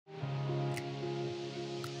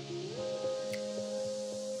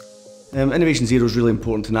Innovation Zero is really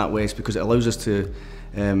important to NatWest because it allows us to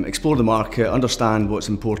explore the market, understand what's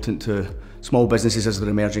important to small businesses as they're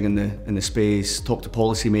emerging in the space, talk to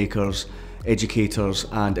policymakers, educators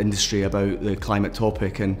and industry about the climate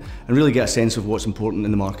topic and really get a sense of what's important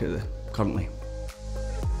in the market currently.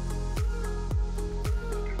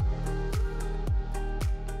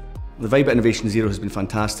 The vibe at Innovation Zero has been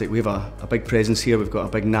fantastic. We have a big presence here. We've got a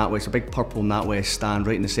big NatWest, a big purple NatWest stand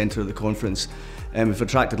right in the centre of the conference. We've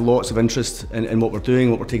attracted lots of interest in what we're doing,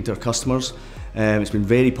 what we're taking to our customers. It's been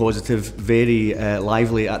very positive, very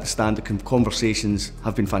lively at the stand. The conversations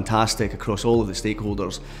have been fantastic across all of the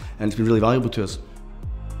stakeholders and it's been really valuable to us.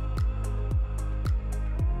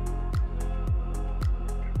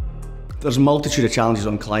 There's a multitude of challenges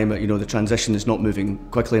on climate. You know, the transition is not moving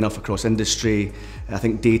quickly enough across industry. I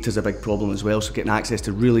think data is a big problem as well, so getting access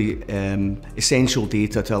to really essential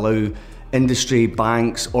data to allow industry,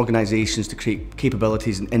 banks, organisations to create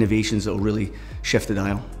capabilities and innovations that will really shift the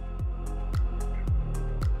dial.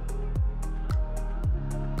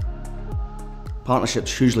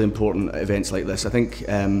 Partnership's hugely important at events like this. I think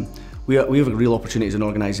we have a real opportunity as an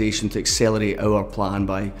organisation to accelerate our plan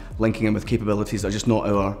by linking in with capabilities that are just not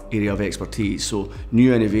our area of expertise. So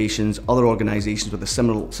new innovations, other organisations with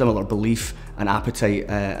a similar belief and appetite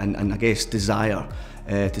and I guess desire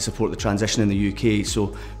to support the transition in the UK.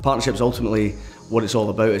 So partnerships ultimately what it's all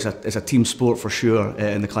about. It's a team sport for sure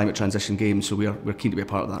in the climate transition game, so we're keen to be a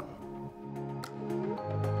part of that.